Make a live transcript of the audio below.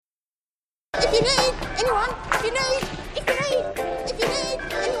If you need anyone, if you need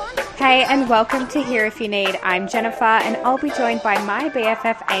anyone. Hey, and welcome to Here If You Need. I'm Jennifer, and I'll be joined by my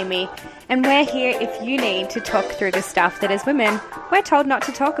BFF Amy, and we're here if you need to talk through the stuff that as women, we're told not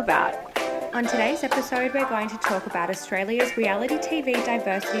to talk about. On today's episode, we're going to talk about Australia's reality TV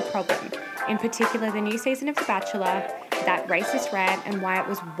diversity problem, in particular the new season of The Bachelor, that racist rant, and why it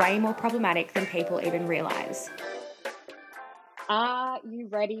was way more problematic than people even realise. Are you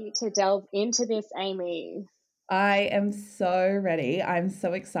ready to delve into this, Amy? I am so ready. I'm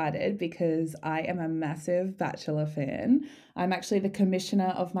so excited because I am a massive Bachelor fan. I'm actually the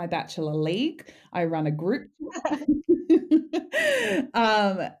commissioner of my Bachelor League. I run a group.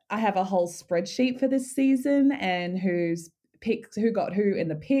 I have a whole spreadsheet for this season and who got who in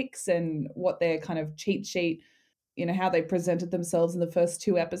the picks and what their kind of cheat sheet, how they presented themselves in the first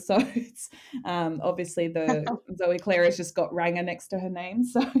 2 episodes. Obviously the Zoe Claire has just got Ranger next to her name.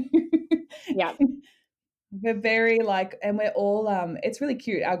 So yeah. We're very and we're all, it's really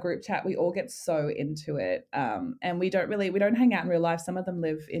cute. Our group chat, we all get so into it. And we don't hang out in real life. Some of them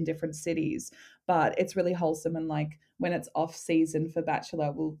live in different cities, but it's really wholesome. And when it's off season for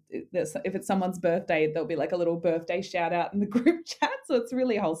Bachelor, if it's someone's birthday, there'll be a little birthday shout out in the group chat. So it's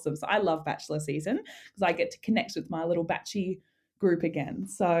really wholesome. So I love Bachelor season because I get to connect with my little Batchy group again.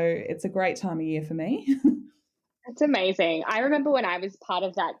 So it's a great time of year for me. That's amazing. I remember when I was part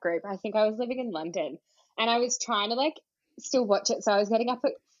of that group, I think I was living in London. And I was trying to still watch it. So I was getting up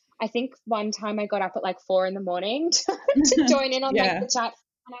I think one time I got up at 4 a.m. to join in on the chat.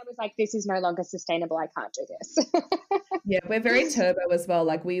 And I was like, this is no longer sustainable. I can't do this. Yeah, we're very turbo as well.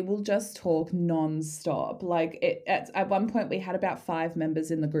 We will just talk non-stop. At one point we had about 5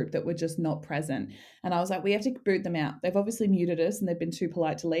 members in the group that were just not present. And I was like, we have to boot them out. They've obviously muted us and they've been too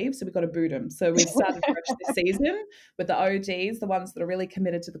polite to leave. So we've got to boot them. So we've started fresh this season with the OGs, the ones that are really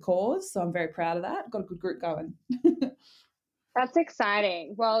committed to the cause. So I'm very proud of that. Got a good group going. That's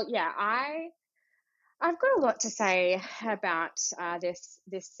exciting. Well, yeah, I've got a lot to say about this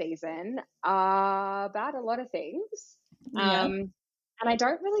season, about a lot of things. Yeah. And I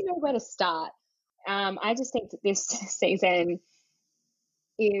don't really know where to start. I just think that this season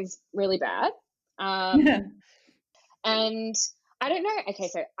is really bad. And I don't know. Okay,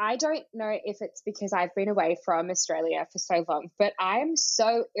 so I don't know if it's because I've been away from Australia for so long, but I'm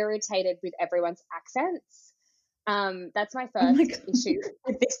so irritated with everyone's accents. That's my first issue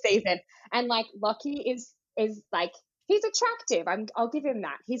with this season. And Lockie is he's attractive. I'll give him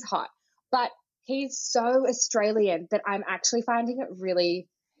that. He's hot, but he's so Australian that I'm actually finding it really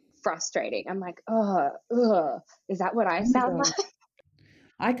frustrating. I'm like, is that what I sound like?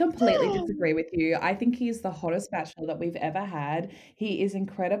 I completely disagree with you. I think he's the hottest Bachelor that we've ever had. He is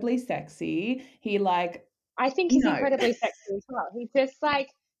incredibly sexy. I think he's incredibly sexy as well. He just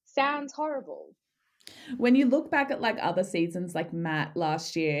sounds horrible. When you look back at other seasons like Matt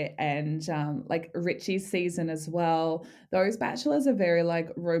last year and Richie's season as well, those Bachelors are very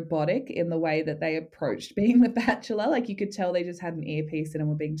robotic in the way that they approached being the Bachelor. You could tell they just had an earpiece in and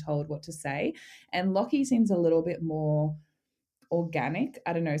were being told what to say. And Lockie seems a little bit more organic.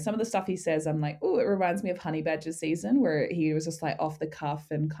 I don't know. Some of the stuff he says, I'm like, oh, it reminds me of Honey Badger's season where he was just off the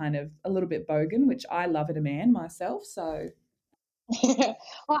cuff and kind of a little bit bogan, which I love in a man myself. So. Well,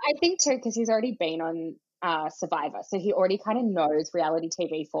 I think too, because he's already been on Survivor, so he already kind of knows reality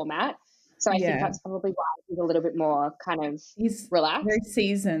TV format. So I think that's probably why he's a little bit more kind of relaxed. Very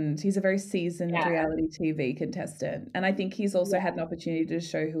seasoned. He's a very seasoned reality TV contestant. And I think he's also had an opportunity to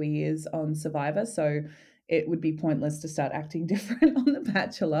show who he is on Survivor. So it would be pointless to start acting different on The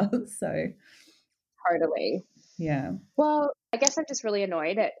Bachelor. So totally. Yeah. Well, I guess I'm just really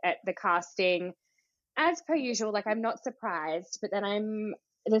annoyed at the casting. As per usual, I'm not surprised, but then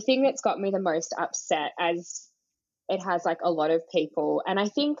the thing that's got me the most upset, as it has a lot of people, and I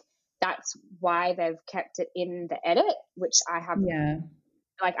think that's why they've kept it in the edit, which I have,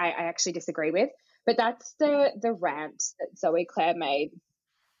 I actually disagree with, but that's the rant that Zoe Claire made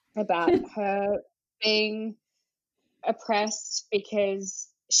about her being oppressed because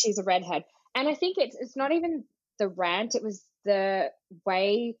she's a redhead. And I think it's not even the rant, it was the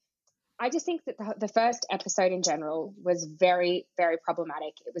way. I just think that the first episode in general was very, very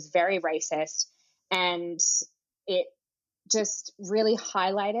problematic. It was very racist, and it just really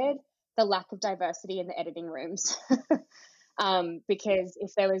highlighted the lack of diversity in the editing rooms. Because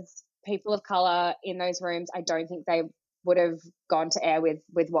if there was people of color in those rooms, I don't think they would have gone to air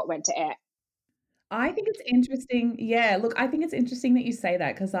with what went to air. I think it's interesting. Yeah, look, I think it's interesting that you say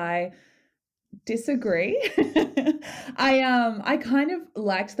that because I disagree. I kind of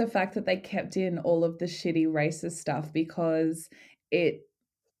liked the fact that they kept in all of the shitty racist stuff because it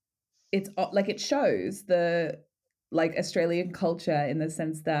it's like it shows the like Australian culture in the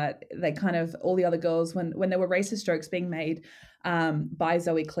sense that they kind of all the other girls when there were racist jokes being made by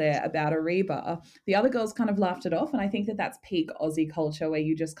Zoe Claire about Ariba, the other girls kind of laughed it off, and I think that that's peak Aussie culture where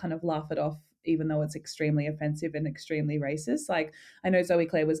you just kind of laugh it off even though it's extremely offensive and extremely racist. Like I know Zoe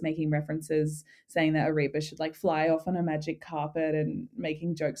Claire was making references saying that Ariba should like fly off on a magic carpet and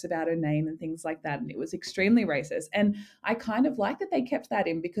making jokes about her name and things like that, and it was extremely racist. And I kind of like that they kept that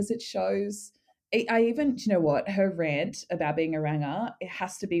in because it shows I even, you know what, her rant about being a ranger, it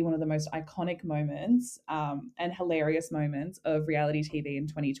has to be one of the most iconic moments and hilarious moments of reality TV in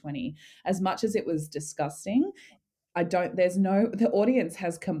 2020. As much as it was disgusting, the audience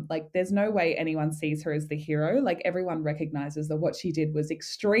has come, like, there's no way anyone sees her as the hero. Like, everyone recognizes that what she did was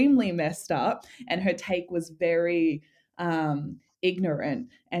extremely messed up and her take was very ignorant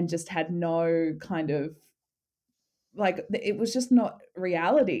and just had no kind of like it was just not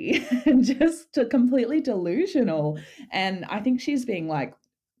reality and just completely delusional. And I think she's being like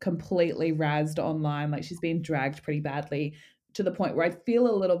completely razzed online, like she's being dragged pretty badly to the point where I feel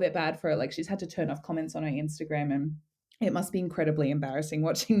a little bit bad for her. Like she's had to turn off comments on her Instagram, and it must be incredibly embarrassing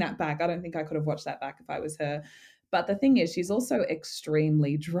watching that back. I don't think I could have watched that back if I was her. But the thing is, she's also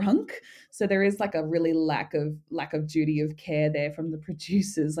extremely drunk, so there is like a really lack of duty of care there from the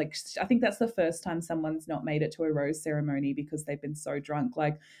producers. Like I think that's the first time someone's not made it to a rose ceremony because they've been so drunk.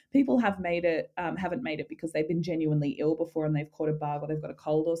 Like people have made it, haven't made it because they've been genuinely ill before and they've caught a bug or they've got a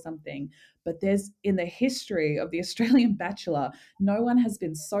cold or something. But there's in the history of the Australian Bachelor, no one has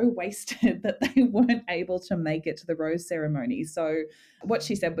been so wasted that they weren't able to make it to the rose ceremony. So what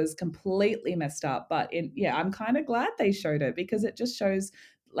she said was completely messed up. But I'm kind of glad they showed it because it just shows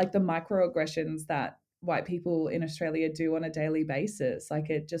like the microaggressions that white people in Australia do on a daily basis. Like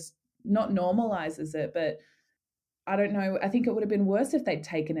it just not normalizes it, but I don't know. I think it would have been worse if they'd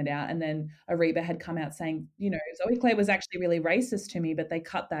taken it out and then Ariba had come out saying, Zoe Claire was actually really racist to me, but they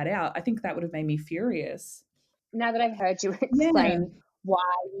cut that out. I think that would have made me furious. Now that I've heard you explain why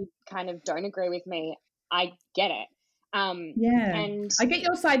you kind of don't agree with me, I get it. And I get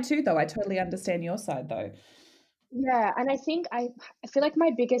your side too, though. I totally understand your side, though. Yeah, and I think I feel like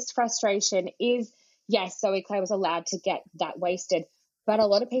my biggest frustration is, yes, Zoe Claire was allowed to get that wasted, but a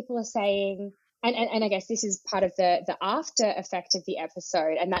lot of people are saying, and I guess this is part of the after effect of the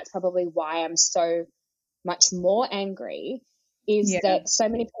episode, and that's probably why I'm so much more angry, is that so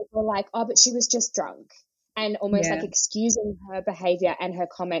many people are like, oh, but she was just drunk, and almost like excusing her behavior and her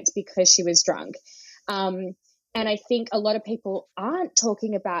comments because she was drunk. And I think a lot of people aren't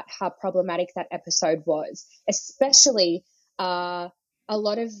talking about how problematic that episode was, especially a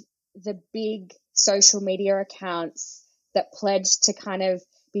lot of the big social media accounts that pledged to kind of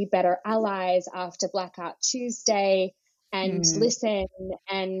be better allies after Blackout Tuesday and listen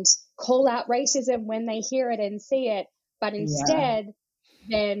and call out racism when they hear it and see it. But instead,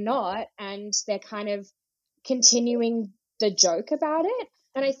 they're not, and they're kind of continuing the joke about it.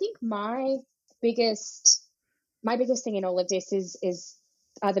 And I think my biggest thing in all of this is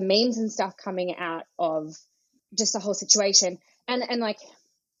the memes and stuff coming out of just the whole situation. And like,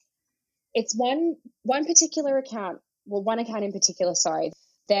 it's one particular account, well, one account in particular, sorry.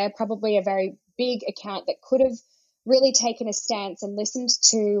 They're probably a very big account that could have really taken a stance and listened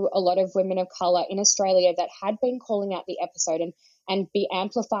to a lot of women of colour in Australia that had been calling out the episode and be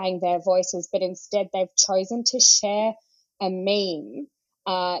amplifying their voices, but instead they've chosen to share a meme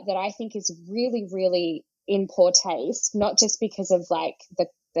that I think is really, really in poor taste, not just because of like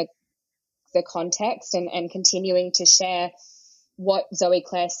the context and continuing to share what Zoe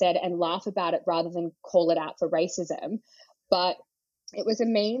Claire said and laugh about it rather than call it out for racism. But it was a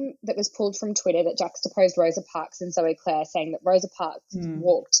meme that was pulled from Twitter that juxtaposed Rosa Parks and Zoe Claire, saying that Rosa Parks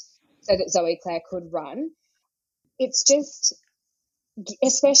walked so that Zoe Claire could run. It's just,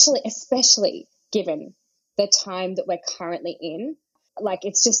 especially given the time that we're currently in, like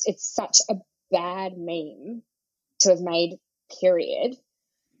it's such a bad meme to have made, period.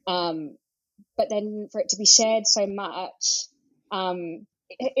 But then for it to be shared so much,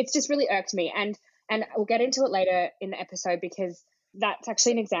 it's just really irked me. And we'll get into it later in the episode because that's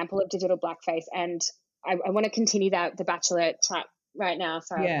actually an example of digital blackface. And I want to continue the Bachelor chat right now.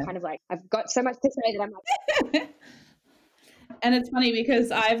 So I'm kind of like, I've got so much to say that I'm like... And it's funny because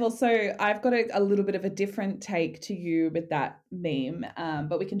I've got a little bit of a different take to you with that meme,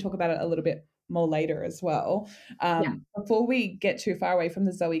 but we can talk about it a little bit more later as well. Before we get too far away from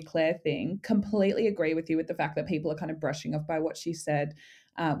the Zoe Claire thing, completely agree with you with the fact that people are kind of brushing off by what she said.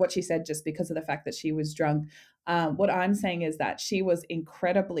 what she said just because of the fact that she was drunk. What I'm saying is that she was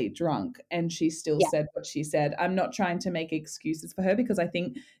incredibly drunk and she still Yeah. said what she said. I'm not trying to make excuses for her because I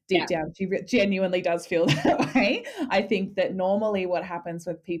think deep Yeah. down she genuinely does feel that way. I think that normally what happens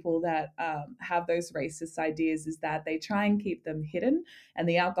with people that have those racist ideas is that they try and keep them hidden, and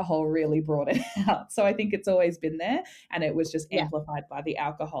the alcohol really brought it out. So I think it's always been there, and it was just Yeah. amplified by the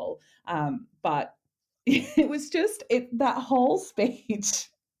alcohol. But it was just that whole speech.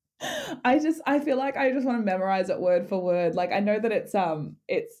 I feel like I just want to memorize it word for word. Like I know that it's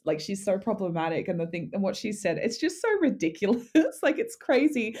like she's so problematic, and the thing and what she said, it's just so ridiculous. Like it's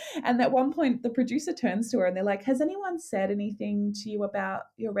crazy. And at one point the producer turns to her and they're like, "Has anyone said anything to you about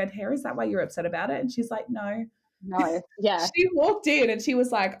your red hair? Is that why you're upset about it?" And she's like, "No." No. Yeah. She walked in and she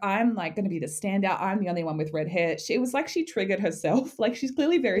was like, "I'm like going to be the standout. I'm the only one with red hair." She was like she triggered herself. Like she's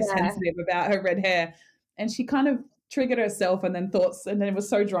clearly very Yeah. sensitive about her red hair, and she kind of triggered herself and then was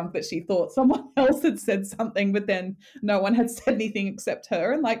so drunk that she thought someone else had said something, but then no one had said anything except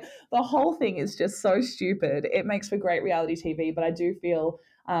her. And like the whole thing is just so stupid. It makes for great reality TV, but I do feel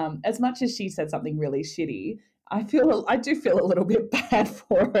as much as she said something really shitty, I do feel a little bit bad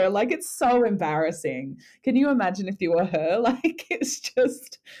for her. Like it's so embarrassing. Can you imagine if you were her? Like it's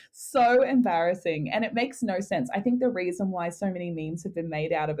just so embarrassing and it makes no sense. I think the reason why so many memes have been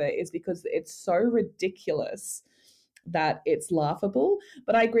made out of it is because it's so ridiculous that it's laughable.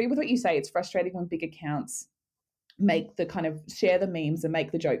 But I agree with what you say. It's frustrating when big accounts make the kind of share the memes and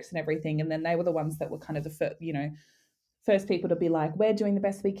make the jokes and everything. And then they were the ones that were kind of the first people to be like, we're doing the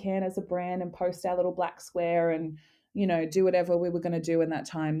best we can as a brand and post our little black square and, do whatever we were going to do in that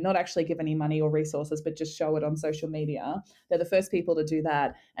time, not actually give any money or resources, but just show it on social media. They're the first people to do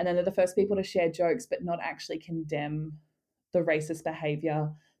that. And then they're the first people to share jokes, but not actually condemn the racist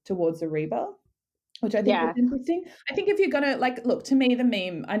behavior towards Ariba, which I think was Yeah. interesting. I think if you're going to, like, look, to me, the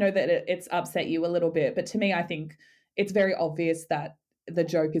meme, I know that it's upset you a little bit, but to me, I think it's very obvious that the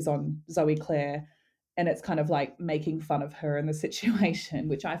joke is on Zoe Claire and it's kind of like making fun of her in the situation,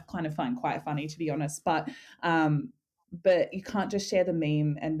 which I kind of find quite funny, to be honest. But you can't just share the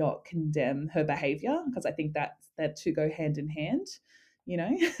meme and not condemn her behavior because I think that two go hand in hand, you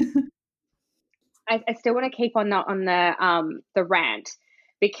know? I still want to keep on the rant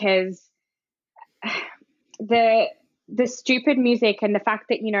because the stupid music and the fact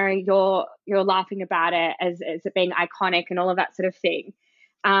that you're laughing about it as it being iconic and all of that sort of thing,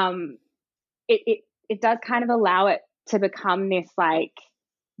 it does kind of allow it to become this like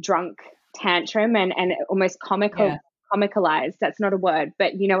drunk tantrum and almost comicalized. That's not a word,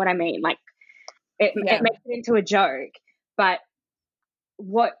 but you know what I mean. Like it makes it into a joke. But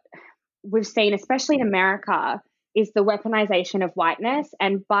what we've seen, especially in America, is the weaponization of whiteness,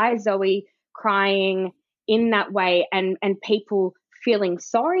 and by Zoe crying in that way and people feeling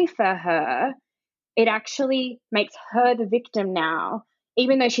sorry for her, it actually makes her the victim now.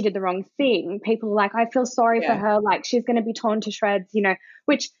 Even though she did the wrong thing, people are like, I feel sorry for her, like she's going to be torn to shreds,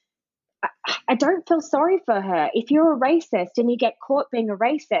 which I don't feel sorry for her. If you're a racist and you get caught being a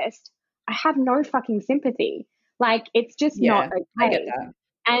racist, I have no fucking sympathy. Like it's just not okay. I get that.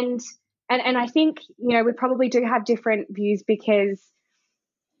 And I think, we probably do have different views because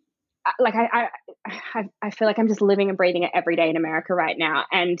like I feel like I'm just living and breathing it every day in America right now.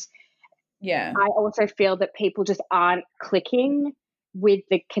 And I also feel that people just aren't clicking with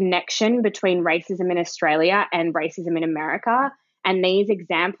the connection between racism in Australia and racism in America. And these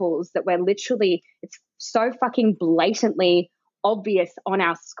examples that it's so fucking blatantly obvious on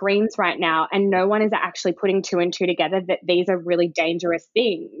our screens right now. And no one is actually putting two and two together that these are really dangerous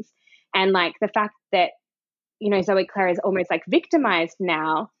things. And like the fact that, Zoe Claire is almost like victimized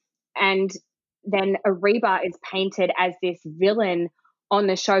now. And then Ariba is painted as this villain on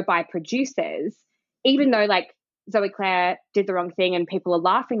the show by producers, even though like Zoe Claire did the wrong thing and people are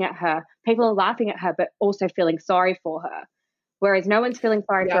laughing at her, but also feeling sorry for her. Whereas no one's feeling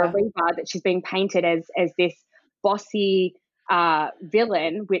sorry for Ariba, that she's being painted as this bossy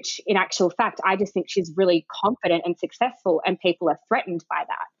villain, which in actual fact, I just think she's really confident and successful and people are threatened by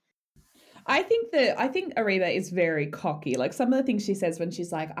that. I think Ariba is very cocky. Like some of the things she says when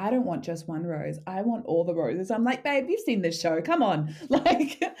she's like, I don't want just one rose. I want all the roses. I'm like, babe, you've seen this show. Come on.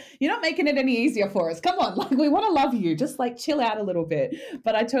 Like, you're not making it any easier for us. Come on. Like, we want to love you. Just like chill out a little bit.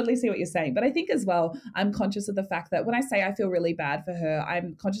 But I totally see what you're saying. But I think as well, I'm conscious of the fact that when I say I feel really bad for her,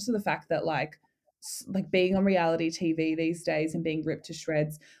 I'm conscious of the fact that like being on reality TV these days and being ripped to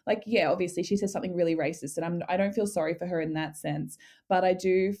shreds, like, yeah, obviously she says something really racist and I don't feel sorry for her in that sense. But I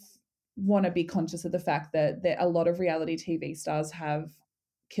do want to be conscious of the fact that a lot of reality TV stars have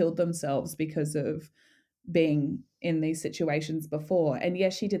killed themselves because of being in these situations before. And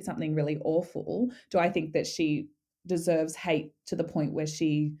yes, she did something really awful. Do I think that she deserves hate to the point where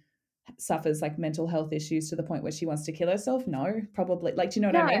she suffers like mental health issues to the point where she wants to kill herself? No, probably. Like, do you know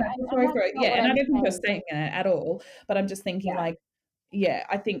what No, I mean? I feel sorry and for that's her. not Yeah, what and I I'm don't think you're saying. saying it at all, but I'm just thinking Yeah. like, yeah,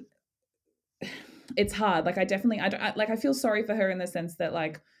 I think it's hard. Like, I definitely, I feel sorry for her in the sense that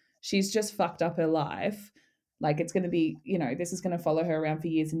like she's just fucked up her life. Like, it's going to be, this is going to follow her around for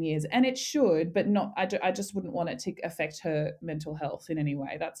years and years, and it should, but not. I just wouldn't want it to affect her mental health in any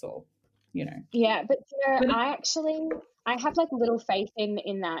way. That's all. Yeah, but But I have like little faith in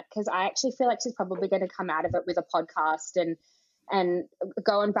that, because I actually feel like she's probably going to come out of it with a podcast and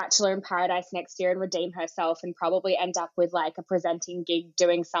go on Bachelor in Paradise next year and redeem herself and probably end up with like a presenting gig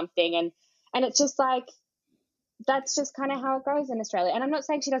doing something, and it's just like, that's just kind of how it goes in Australia. And I'm not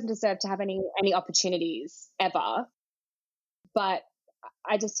saying she doesn't deserve to have any opportunities ever, but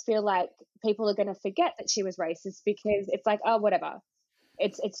I just feel like people are going to forget that she was racist because it's like, oh, whatever.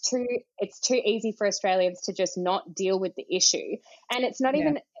 It's too easy for Australians to just not deal with the issue. And it's not yeah,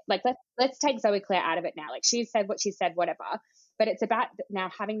 even like, let's take Zoe Claire out of it now. Like, she said what she said, whatever. But it's about now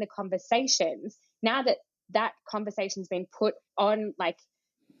having the conversations. Now that conversation's been put on like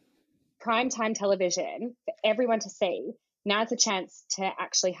primetime television for everyone to see, now's a chance to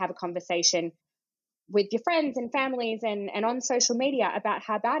actually have a conversation with your friends and families and on social media about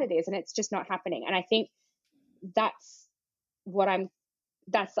how bad it is, and it's just not happening. And I think that's what I'm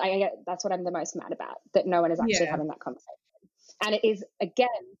that's what I'm the most mad about, that no one is actually yeah. having that conversation. And it is, again,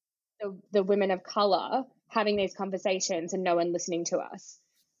 the women of color having these conversations and no one listening to us.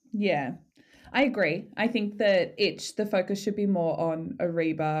 Yeah, I agree. I think that the focus should be more on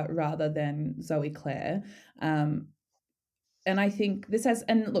Ariba rather than Zoe Claire. And I think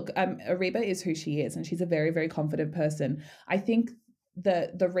and look, Ariba is who she is, and she's a very, very confident person. I think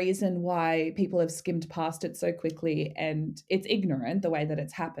the reason why people have skimmed past it so quickly, and it's ignorant the way that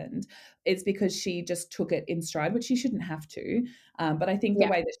it's happened, is because she just took it in stride, which she shouldn't have to. But I think the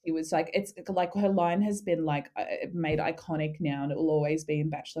way that she was like, it's like her line has been like made iconic now, and it will always be in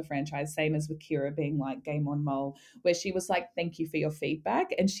Bachelor franchise. Same as with Kira being like Game on Mole, where she was like, "Thank you for your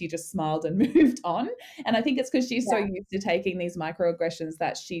feedback," and she just smiled and moved on. And I think it's because she's so used to taking these microaggressions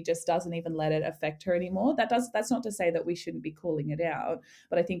that she just doesn't even let it affect her anymore. That's not to say that we shouldn't be calling it out,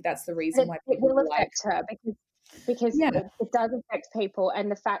 but I think that's the reason why it will like, affect her because yeah, it does affect people. And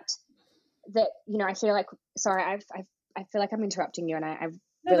the fact that, I feel like, sorry, I feel like I'm interrupting you, and I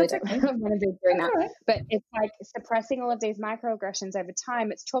no, really that's don't okay. want to be doing That's that. all right. But it's like suppressing all of these microaggressions over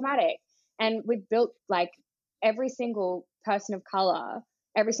time. It's traumatic. And we've built like every single person of color,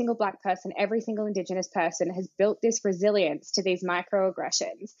 every single Black person, every single Indigenous person has built this resilience to these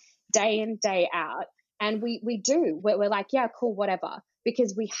microaggressions day in, day out. And we're like, yeah, cool, whatever,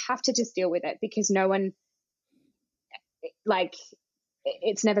 because we have to just deal with it, because no one, like,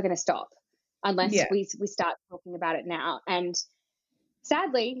 it's never going to stop unless we start talking about it now. And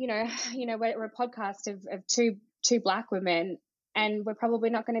sadly, we're a podcast of two Black women, and we're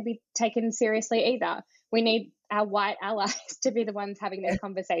probably not going to be taken seriously either. We need our white allies to be the ones having this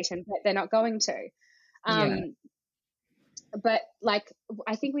conversation, but they're not going to. But like,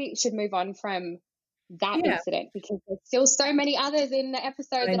 I think we should move on from that incident, because there's still so many others in the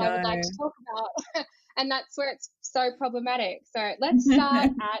episode that I would like to talk about. And that's where it's so problematic. So let's start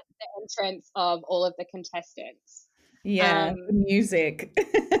at the entrance of all of the contestants. Yeah, the music.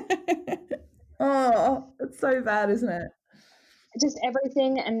 Oh, it's so bad, isn't it? Just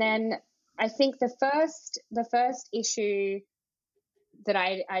everything. And then I think the first issue that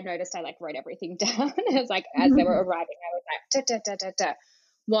I noticed, I like wrote everything down. It was like, as they were arriving, I was like, da, da, da, da, da,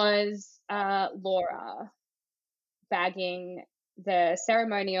 was Laura bagging the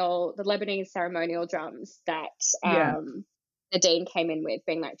Lebanese ceremonial drums that Nadine came in with,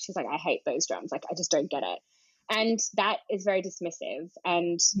 being like, she's like, I hate those drums. Like, I just don't get it. And that is very dismissive.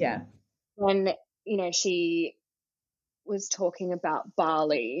 And when, she was talking about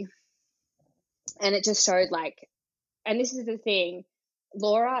Bali, and it just showed like, and this is the thing,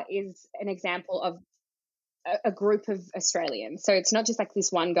 Laura is an example of a group of Australians. So it's not just like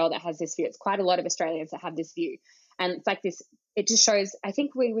this one girl that has this view. It's quite a lot of Australians that have this view. And it's like this, it just shows, I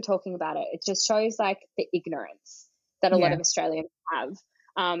think we were talking about it, it just shows like the ignorance that a lot of Australians have,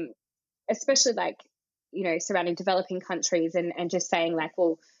 especially like, surrounding developing countries, and just saying like,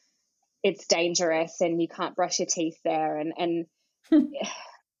 well, it's dangerous and you can't brush your teeth there. And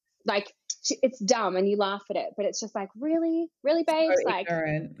like, it's dumb and you laugh at it, but it's just like, really, really, babes? So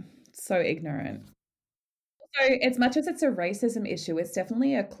ignorant. So ignorant. as much as it's a racism issue, it's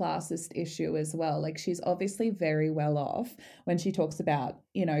definitely a classist issue as well. Like she's obviously very well off when she talks about,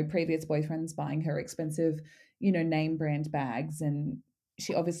 previous boyfriends buying her expensive, name brand bags. And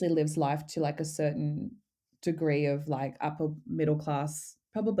she obviously lives life to like a certain degree of like upper middle class,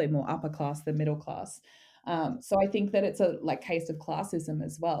 probably more upper class than middle class. So I think that it's a like case of classism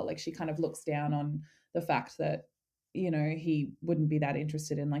as well. Like she kind of looks down on the fact that he wouldn't be that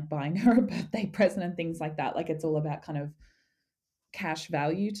interested in like buying her a birthday present and things like that. Like it's all about kind of cash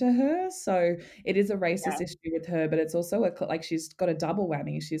value to her. So it is a racist Yeah. issue with her, but it's also like she's got a double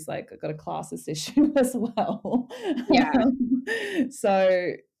whammy. She's like got a classist issue as well. Yeah.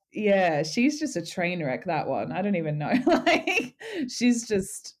 So yeah, she's just a train wreck, that one. I don't even know. Like she's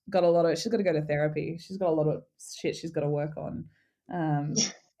just got she's got to go to therapy. She's got a lot of shit she's got to work on.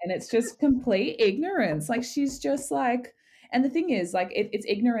 And it's just complete ignorance. Like she's just like, and the thing is, like, it's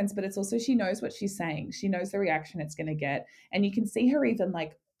ignorance, but it's also she knows what she's saying. She knows the reaction it's going to get. And you can see her even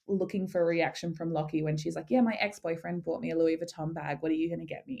like looking for a reaction from Lockie when she's like, yeah, my ex-boyfriend bought me a Louis Vuitton bag. What are you going to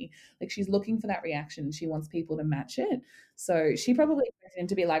get me? Like she's looking for that reaction. She wants people to match it. So she probably expected him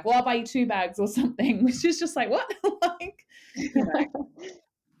to be like, well, I'll buy you 2 bags or something, which is just like, what? Like,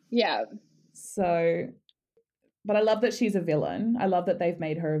 Yeah. So, but I love that she's a villain. I love that they've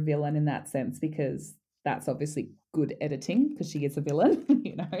made her a villain in that sense because that's obviously good editing because she is a villain,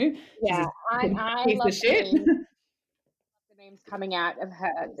 Yeah, I piece love of shit. the memes coming out of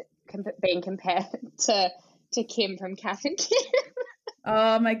her being compared to Kim from Kath and Kim.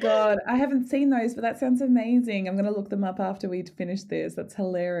 Oh my God. I haven't seen those, but that sounds amazing. I'm going to look them up after we finish this. That's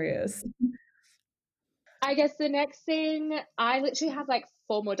hilarious. I guess the next thing, I literally have like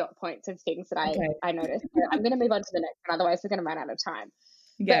 4 more dot points of things that I noticed. So I'm going to move on to the next one, otherwise we're going to run out of time.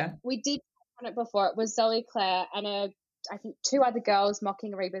 Yeah. But we did touch on it before. It was Zoe Claire and I think 2 other girls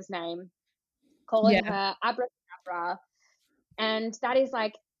mocking Reba's name, calling her Abracadabra. And that is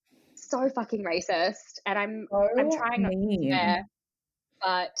like so fucking racist. And I'm trying not to swear,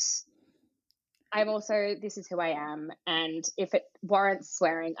 but I'm also, this is who I am. And if it warrants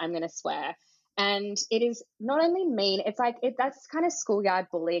swearing, I'm going to swear. And it is not only mean, it's like, that's kind of schoolyard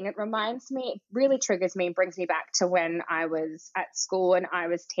bullying. It reminds me, it really triggers me and brings me back to when I was at school and I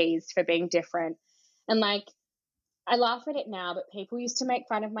was teased for being different. And like, I laugh at it now, but people used to make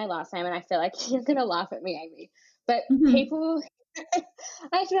fun of my last name and I feel like you're going to laugh at me, Amy. But people,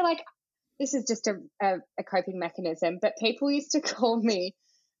 I feel like this is just a coping mechanism, but people used to call me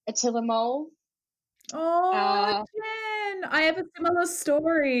Attila Mole. Oh, Jen, I have a similar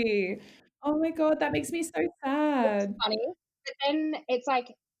story. Oh my God, that makes me so sad. It's funny. But then it's like,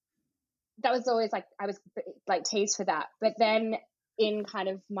 that was always like, I was like teased for that. But then in kind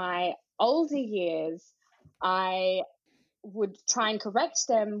of my older years, I would try and correct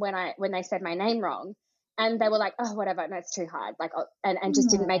them when they said my name wrong. And they were like, oh, whatever, no, it's too hard. Like, and just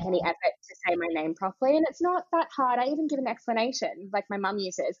didn't make any effort to say my name properly. And it's not that hard. I even give an explanation, like my mum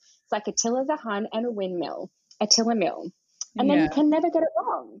uses. It's like Attila's a hun and a windmill, Attila Mill. And then you can never get it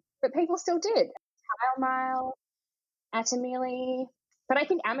wrong. But people still did. Tile Mile, Atamili. But I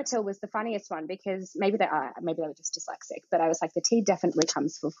think Amatil was the funniest one because maybe they were just dyslexic. But I was like, the T definitely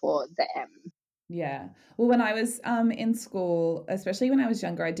comes before the M. Yeah. Well, when I was in school, especially when I was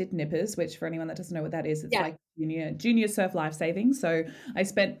younger, I did nippers, which for anyone that doesn't know what that is, it's like junior surf life saving. So I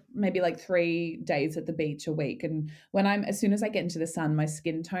spent maybe like 3 days at the beach a week. And as soon as I get into the sun, my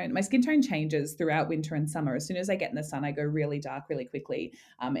skin tone changes throughout winter and summer. As soon as I get in the sun, I go really dark really quickly.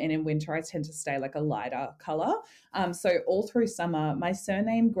 And in winter, I tend to stay like a lighter color. So all through summer, my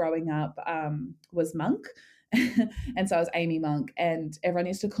surname growing up was Monk. And so I was Amy Monk, and everyone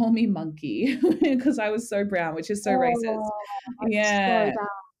used to call me Monkey because I was so brown, which is so racist. Yeah. So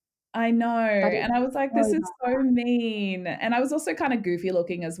I know. And I was like, this is so mean. And I was also kind of goofy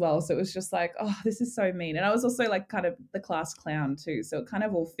looking as well. So it was just like, oh, this is so mean. And I was also like kind of the class clown too. So it kind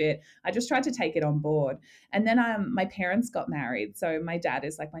of all fit. I just tried to take it on board. And then my parents got married. So my dad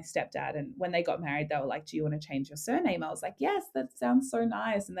is like my stepdad. And when they got married, they were like, do you want to change your surname? I was like, yes, that sounds so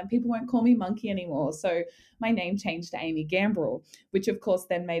nice. And then people won't call me Monkey anymore. So my name changed to Amy Gambrel, which of course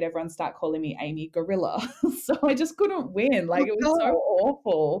then made everyone start calling me Amy Gorilla. So I just couldn't win. Like it was so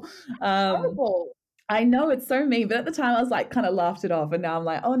awful. Horrible. I know, it's so mean, but at the time I was like kind of laughed it off, and now I'm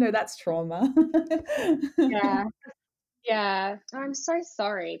like, oh no, that's trauma. Yeah. I'm so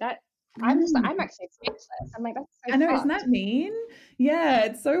sorry. I'm actually speechless. I'm like, that's so I know, fucked. isn't that mean? Yeah,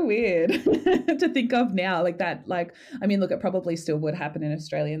 it's so weird to think of now. Like that, like, I mean, look, it probably still would happen in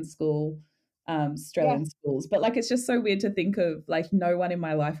Australian schools, but like it's just so weird to think of. Like no one in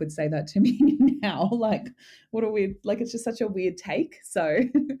my life would say that to me now. Like what a weird, like it's just such a weird take. So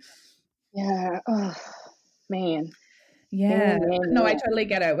yeah. Oh Man. Yeah. Man, man, No, I man. totally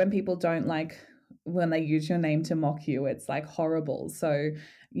get it. When people don't when they use your name to mock you, it's like horrible. So,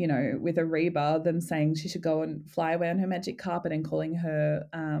 with Ariba, them saying she should go and fly away on her magic carpet and calling her,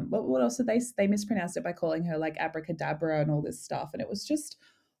 what else did they mispronounced it by calling her like abracadabra and all this stuff. And it was just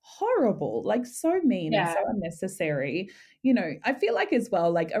horrible, like so mean and Yeah. so unnecessary. I feel like as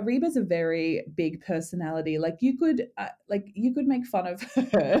well, like Ariba's a very big personality. You could make fun of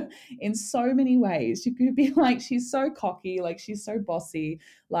her in so many ways. You could be like, she's so cocky, like she's so bossy,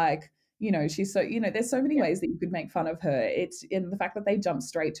 like, she's so, there's so many Yeah. ways that you could make fun of her. It's in the fact that they jumped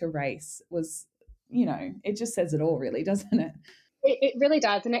straight to race was, it just says it all, really, doesn't it? It really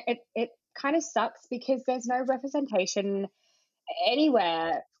does. And it kind of sucks because there's no representation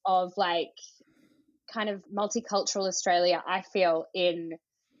anywhere of like kind of multicultural Australia, I feel, in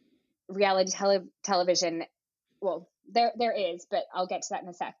reality television. Well, there is, but I'll get to that in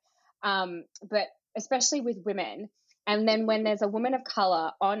a sec. But especially with women. And then when there's a woman of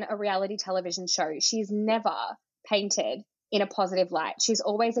color on a reality television show, she's never painted in a positive light. She's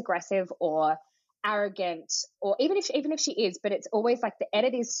always aggressive or arrogant, or even if she is, but it's always like the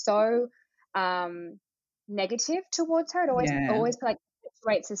edit is so negative towards her. It always like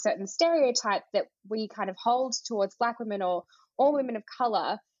creates a certain stereotype that we kind of hold towards Black women or women of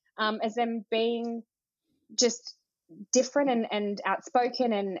color, as them being just different and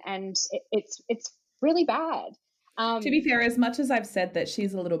outspoken, and it's really bad. To be fair, as much as I've said that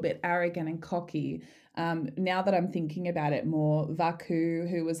she's a little bit arrogant and cocky, now that I'm thinking about it more, Vaku,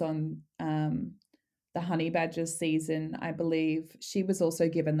 who was on the Honey Badgers season, I believe, she was also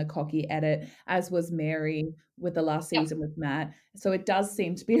given the cocky edit, as was Mary with the last season with Matt. So it does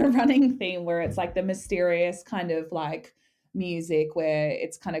seem to be a running theme where it's like the mysterious kind of like music where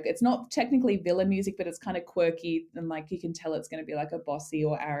it's not technically villain music, but it's kind of quirky and like you can tell it's going to be like a bossy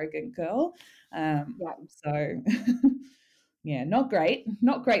or arrogant girl. So yeah, not great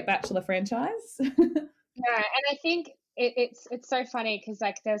Bachelor franchise. Yeah, and I think it's so funny because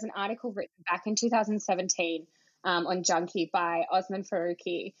like there's an article written back in 2017 on Junkie by Osman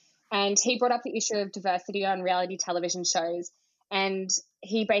Faruqi, and he brought up the issue of diversity on reality television shows. And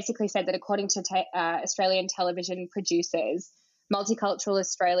he basically said that according to Australian television producers, multicultural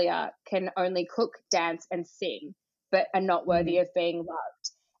Australia can only cook, dance, and sing, but are not worthy of being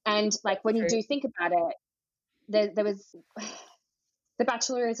loved. And like when you do think about it, there was The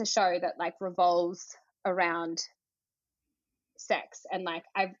Bachelor is a show that like revolves around sex, and like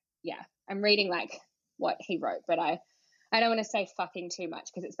I'm reading like what he wrote, but I don't want to say fucking too much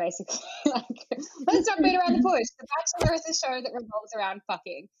because it's basically like, let's not beat around the bush. The Bachelor is a show that revolves around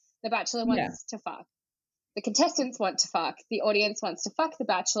fucking. The Bachelor wants to fuck. The contestants want to fuck. The audience wants to fuck the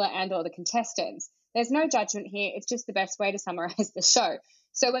Bachelor and or the contestants. There's no judgment here. It's just the best way to summarize the show.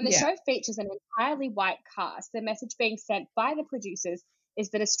 So when the show features an entirely white cast, the message being sent by the producers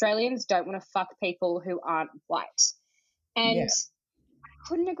is that Australians don't want to fuck people who aren't white. And I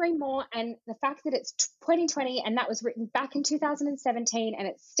couldn't agree more. And the fact that it's 2020 and that was written back in 2017 and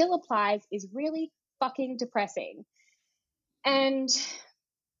it still applies is really fucking depressing. And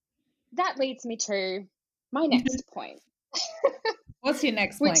that leads me to my next point. What's your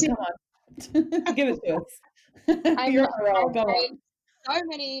next point? Come on. Give it to us. You're on a roll. Go on. So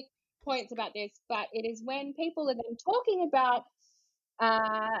many points about this, but it is when people are then talking about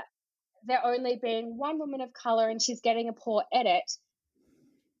there only being one woman of color and she's getting a poor edit,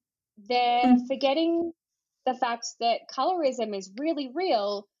 they're forgetting the fact that colorism is really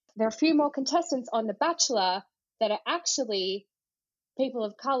real. There are a few more contestants on The Bachelor that are actually people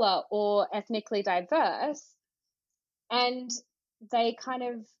of color or ethnically diverse, and they kind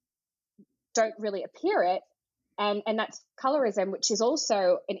of don't really appear it. And that's colorism, which is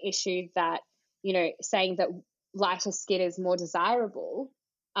also an issue that, saying that lighter skin is more desirable.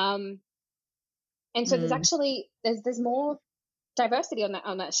 And so there's actually there's more diversity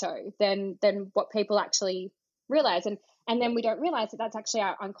on that show than what people actually realize, and then we don't realize that that's actually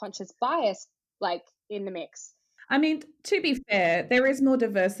our unconscious bias, like in the mix. I mean, to be fair, there is more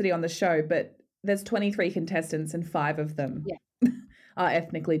diversity on the show, but there's 23 contestants and 5 of them are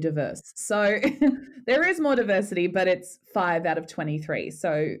ethnically diverse. So there is more diversity, but it's 5 out of 23.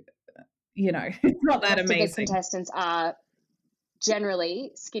 So, it's not that amazing. The contestants are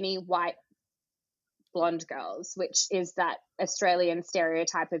generally skinny, white, blonde girls, which is that Australian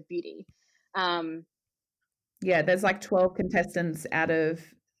stereotype of beauty. There's like 12 contestants out of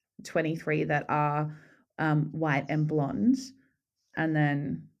 23 that are white and blonde, and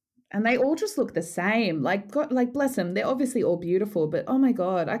they all just look the same. Like, God, like bless them, they're obviously all beautiful, but oh my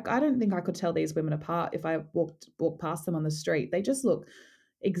God, I don't think I could tell these women apart if I walked past them on the street. They just look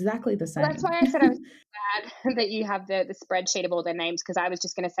exactly the Well, that's same. why I said I was glad that you have the spreadsheet of all their names, because I was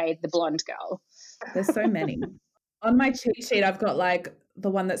just going to say the blonde girl. There's so many. On my cheat sheet, I've got like the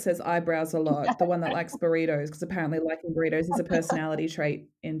one that says eyebrows a lot, the one that likes burritos, because apparently liking burritos is a personality trait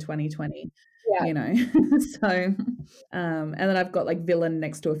in 2020, Yeah. you know. So, and then I've got like villain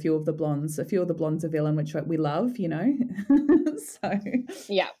next to a few of the blondes. A few of the blondes are villain, which we love, you know. So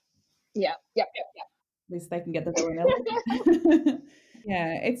Yeah. Yeah. Yep. at least they can get the villanella.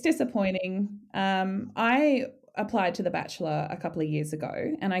 Yeah, it's disappointing. I applied to The Bachelor a couple of years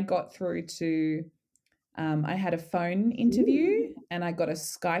ago and I got through to, I had a phone interview and I got a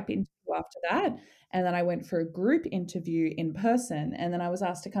Skype interview after that. And then I went for a group interview in person. And then I was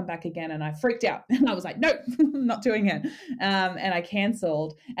asked to come back again and I freaked out. And I was like, nope, I'm not doing it. And I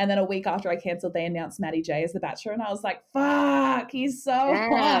cancelled. And then a week after I cancelled, they announced Matty J as The Bachelor. And I was like, fuck, he's so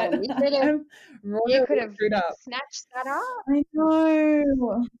hot. You could have, I'm royally screwed up. snatched that up. I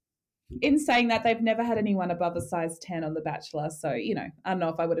know. In saying that, they've never had anyone above a size 10 on The Bachelor. So, you know, I don't know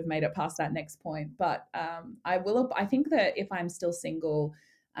if I would have made it past that next point. But I think that if I'm still single,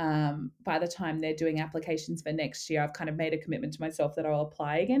 by the time they're doing applications for next year, I've kind of made a commitment to myself that I'll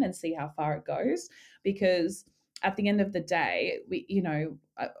apply again and see how far it goes. Because at the end of the day,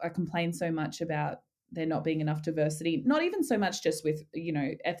 I complain so much about there not being enough diversity, not even so much just with,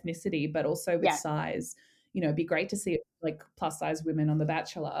 ethnicity, but also with size. It'd be great to see like plus size women on The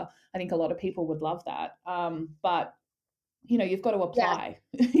Bachelor. I think a lot of people would love that. But you've got to apply.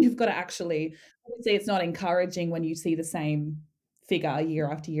 Yeah. You've got to actually, obviously it's not encouraging when you see the same figure year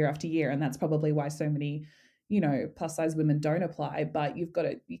after year after year. And that's probably why so many, plus size women don't apply, but you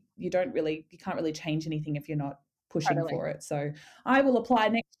can't really change anything if you're not pushing for it. So I will apply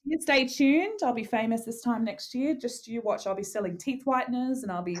next year. Stay tuned. I'll be famous this time next year. Just you watch. I'll be selling teeth whiteners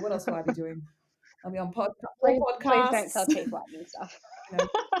and what else will I be doing? I'll be on podcasts. Please don't sell teeth whitening stuff.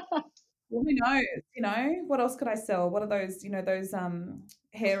 Well, who knows? What else could I sell? What are those? Those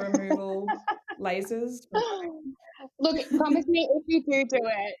hair removal lasers. Look, promise me if you do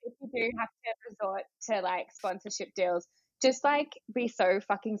it, if you do have to resort to like sponsorship deals, just like be so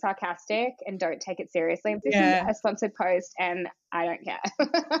fucking sarcastic and don't take it seriously. This is a sponsored post and I don't care.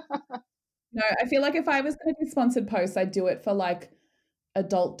 No, I feel like if I was going to do sponsored posts, I'd do it for like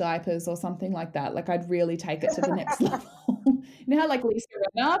adult diapers or something like that. Like I'd really take it to the next level. You know how like Lisa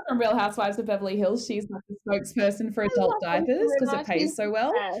Rinna from Real Housewives of Beverly Hills, she's like the spokesperson for adult diapers because it pays so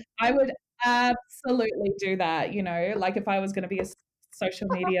well. I would absolutely do that, like if I was going to be a social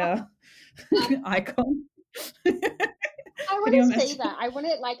media icon. I want to see that. I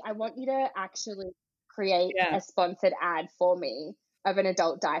want you to actually create a sponsored ad for me of an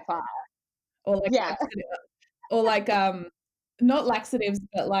adult diaper. Or like not laxatives,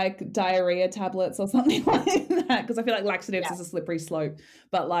 but like diarrhea tablets or something like that. Because I feel like laxatives is a slippery slope,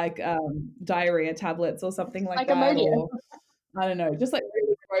 but like diarrhea tablets or something like that. Ammonia. Or I don't know, just like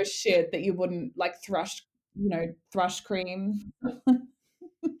really gross shit that you wouldn't like thrush cream,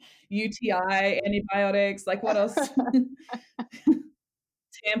 UTI, antibiotics. Like what else?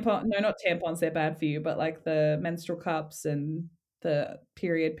 Not tampons, they're bad for you, but like the menstrual cups and the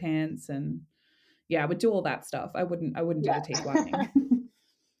period pants and. Yeah, I would do all that stuff. I wouldn't do the teeth whitening.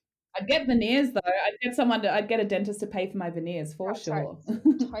 I'd get veneers though. I'd get a dentist to pay for my veneers for sure.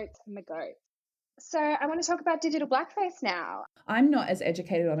 Totes my goat. So I want to talk about digital blackface now. I'm not as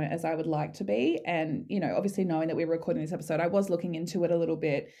educated on it as I would like to be. And, obviously knowing that we were recording this episode, I was looking into it a little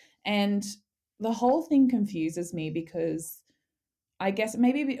bit. And the whole thing confuses me because I guess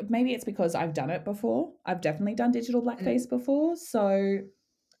maybe it's because I've done it before. I've definitely done digital blackface before. So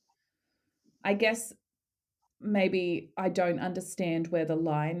I guess maybe I don't understand where the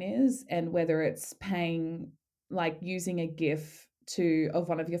line is and whether it's paying, like using a GIF of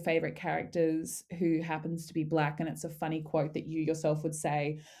one of your favorite characters who happens to be Black and it's a funny quote that you yourself would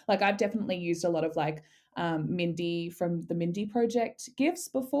say. Like I've definitely used a lot of like Mindy from the Mindy Project GIFs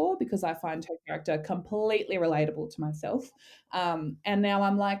before because I find her character completely relatable to myself. And now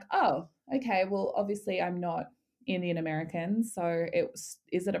I'm like, oh, okay, well, obviously I'm not Indian American, so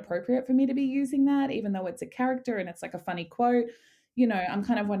is it appropriate for me to be using that even though it's a character and it's like a funny quote? I'm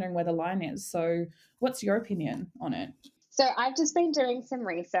kind of wondering where the line is. So what's your opinion on it? So I've just been doing some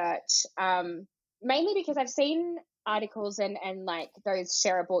research, mainly because I've seen articles and like those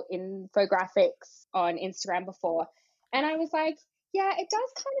shareable infographics on Instagram before, and I was like, yeah, it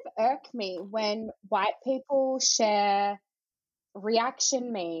does kind of irk me when white people share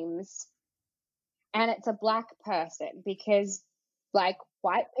reaction memes and it's a Black person, because like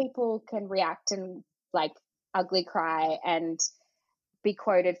white people can react and like ugly cry and be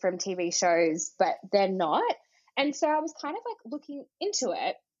quoted from TV shows, but they're not. And so I was kind of like looking into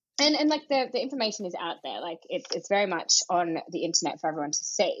it. And like the information is out there. Like it's very much on the internet for everyone to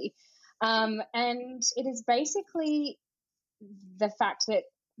see. And it is basically the fact that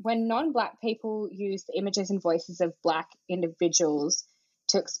when non-Black people use the images and voices of Black individuals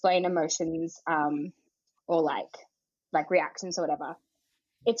to explain emotions or like reactions or whatever,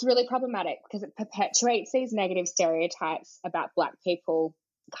 it's really problematic because it perpetuates these negative stereotypes about Black people,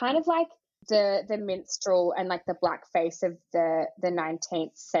 kind of like the minstrel and like the blackface of the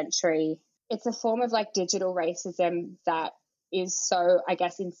 19th century. It's a form of like digital racism that is so, I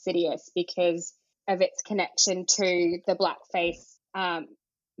guess, insidious because of its connection to the blackface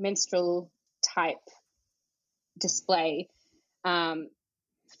minstrel type display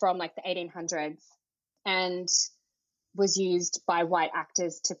from like the 1800s, and was used by white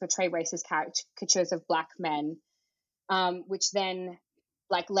actors to portray racist caricatures of Black men, which then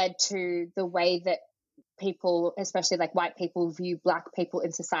like led to the way that people, especially like white people, view Black people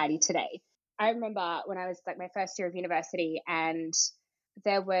in society today. I remember when I was like my first year of university, and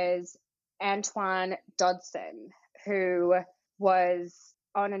there was Antoine Dodson, who was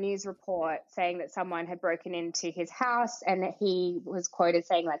on a news report saying that someone had broken into his house, and he was quoted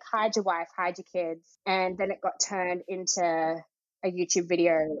saying like, hide your wife, hide your kids. And then it got turned into a YouTube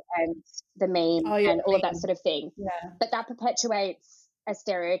video and the meme and all of that sort of thing. Yeah. But that perpetuates a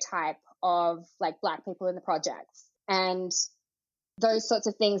stereotype of like Black people in the projects and those sorts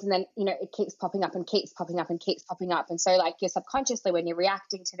of things. And then, you know, it keeps popping up and keeps popping up and keeps popping up. And so like you're subconsciously, when you're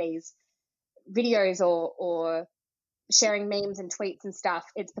reacting to these videos or sharing memes and tweets and stuff,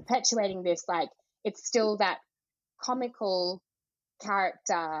 it's perpetuating this, like it's still that comical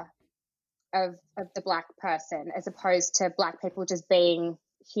character of the Black person, as opposed to Black people just being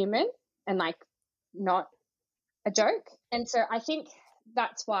human and like not a joke. And so I think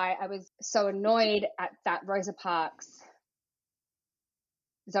that's why I was so annoyed at that Rosa Parks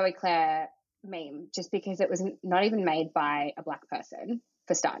Zoe Claire meme, just because it was not even made by a Black person,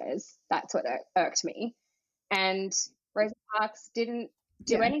 for starters. That's what irked me. And Rosa Parks didn't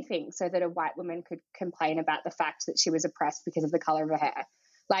do anything so that a white woman could complain about the fact that she was oppressed because of the color of her hair.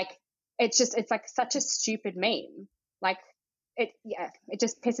 Like, it's like such a stupid meme. Like, it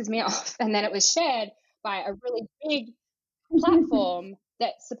just pisses me off. And then it was shared by a really big platform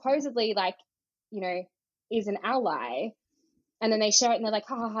that supposedly, like, you know, is an ally. And then they share it and they're like,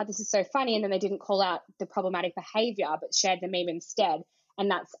 ha, this is so funny. And then they didn't call out the problematic behavior, but shared the meme instead.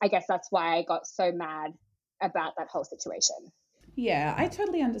 And I guess that's why I got so mad about that whole situation. Yeah, I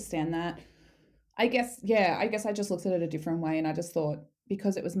totally understand that. I guess I just looked at it a different way, and I just thought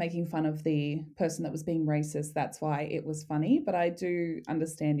because it was making fun of the person that was being racist, that's why it was funny. But I do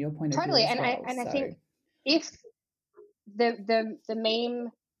understand your point of view as well. I think if the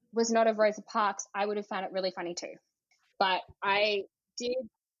meme was not of Rosa Parks, I would have found it really funny too. But I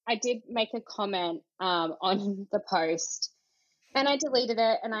did make a comment on the post, and I deleted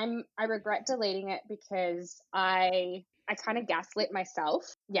it, and I regret deleting it because I kind of gaslit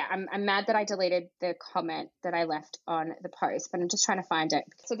myself. Yeah, I'm mad that I deleted the comment that I left on the post, but I'm just trying to find it.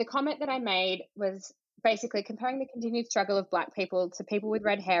 So the comment that I made was basically comparing the continued struggle of Black people to people with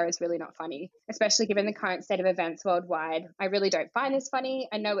red hair is really not funny, especially given the current state of events worldwide. I really don't find this funny.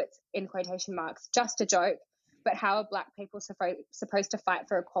 I know it's, in quotation marks, just a joke, but how are Black people supposed to fight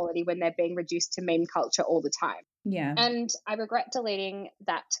for equality when they're being reduced to meme culture all the time? Yeah. And I regret deleting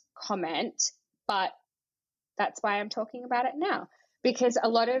that comment, but that's why I'm talking about it now. Because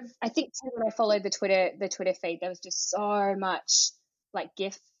I think when I followed the Twitter feed, there was just so much like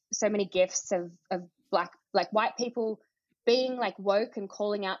so many GIFs of Black, like white people being like woke and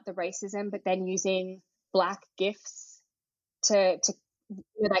calling out the racism, but then using Black GIFs to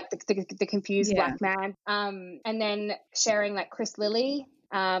like the confused Black man, and then sharing like Chris Lilly,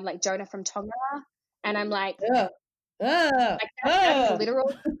 like Jonah from Tonga, and I'm like, that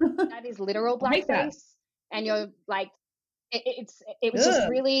is literal blackface, and you're like, it was just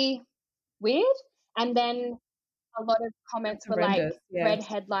really weird. And then a lot of comments were like,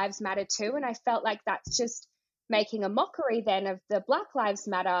 redhead lives matter too, and I felt like that's just making a mockery then of the Black Lives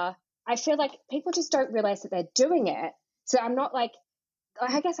Matter. I feel like people just don't realize that they're doing it. So I'm not like,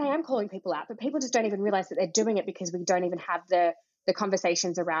 I guess I am calling people out, but people just don't even realize that they're doing it because we don't even have the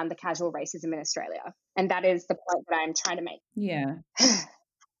conversations around the casual racism in Australia. And that is the point that I'm trying to make. Yeah.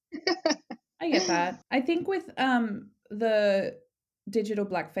 I get that. I think with the digital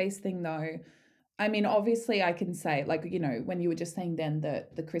blackface thing though, I mean, obviously I can say, like, you know, when you were just saying then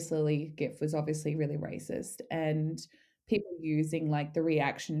that the Chris Lilly GIF was obviously really racist, and people using like the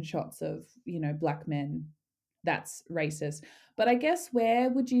reaction shots of, you know, Black men that's racist. But I guess where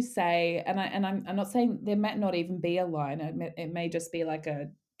would you say, I'm not saying there might not even be a line. It may just be like a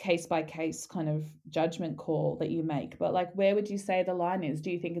case by case kind of judgment call that you make. But like, where would you say the line is?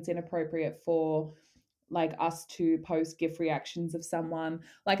 Do you think it's inappropriate for like us to post GIF reactions of someone?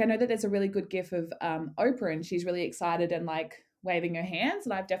 Like, I know that there's a really good GIF of Oprah, and she's really excited and like waving her hands,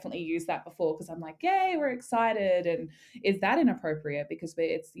 and I've definitely used that before because I'm like, yay, we're excited. And is that inappropriate because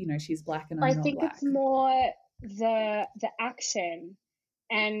it's, you know, she's black and I'm I not think black? it's more the action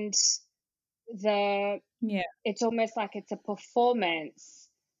and Yeah. it's almost like it's a performance,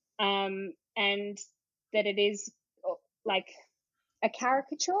 and that it is like a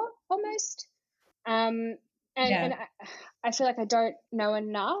caricature almost. And Yeah. I feel like I don't know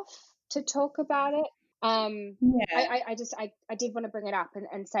enough to talk about it. Yeah. I did want to bring it up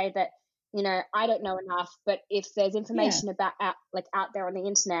and say that, you know, I don't know enough, but if there's Yeah. information about out there on the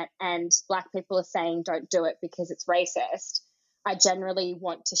internet and black people are saying don't do it because it's racist, I generally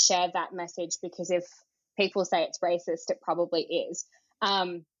want to share that message, because if people say it's racist, it probably is.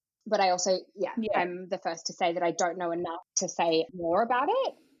 But I also, Yeah. I'm the first to say that I don't know enough to say more about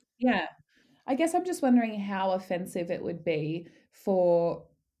it. Yeah. I guess I'm just wondering how offensive it would be for,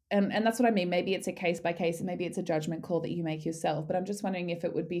 and that's what I mean. Maybe it's a case by case, and maybe it's a judgment call that you make yourself. But I'm just wondering if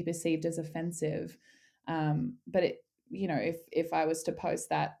it would be perceived as offensive. But it, you know, if I was to post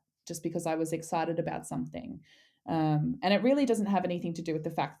that just because I was excited about something, and it really doesn't have anything to do with the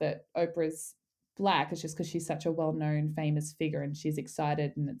fact that Oprah's black. It's just because she's such a well-known, famous figure, and she's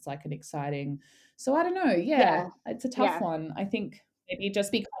excited, and it's like an exciting. So I don't know. Yeah, it's a tough Yeah. one. I think maybe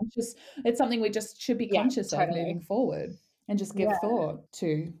just be conscious. It's something we just should be Yeah, conscious of totally. moving forward and just give Yeah. thought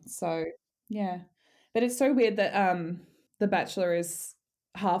to. So yeah, but it's so weird that The Bachelor is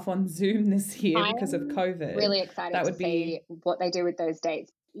half on Zoom this year because of I'm COVID. really excited That to would be see what they do with those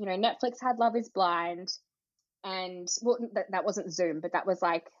dates. You know, Netflix had Love is Blind, and well, that wasn't Zoom, but that was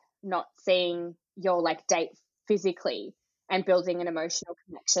like not seeing your like date physically and building an emotional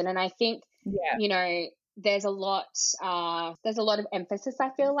connection. And I think, yeah, you know, there's a lot of emphasis, I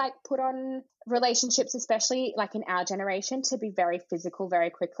feel like, put on relationships, especially like in our generation, to be very physical very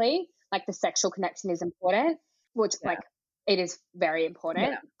quickly. Like the sexual connection is important, which yeah, like it is very important,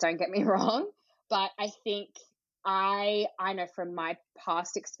 yeah, don't get me wrong. But I think I know from my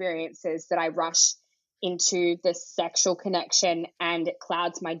past experiences that I rush into the sexual connection and it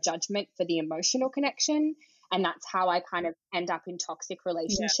clouds my judgment for the emotional connection. And that's how I kind of end up in toxic yeah.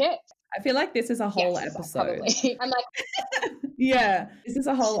 relationships. I feel like this is a whole Yes, episode. probably. I'm like, Yeah, this is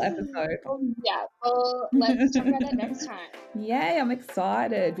a whole episode. yeah, well, let's talk about that next time. Yay, I'm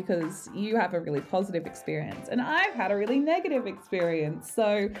excited because you have a really positive experience and I've had a really negative experience.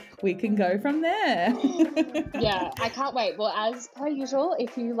 So we can go from there. Yeah, I can't wait. Well, as per usual,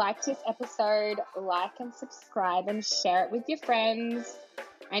 if you liked this episode, like and subscribe and share it with your friends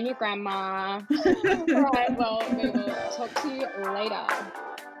and your grandma. All right, well, we will talk to you later.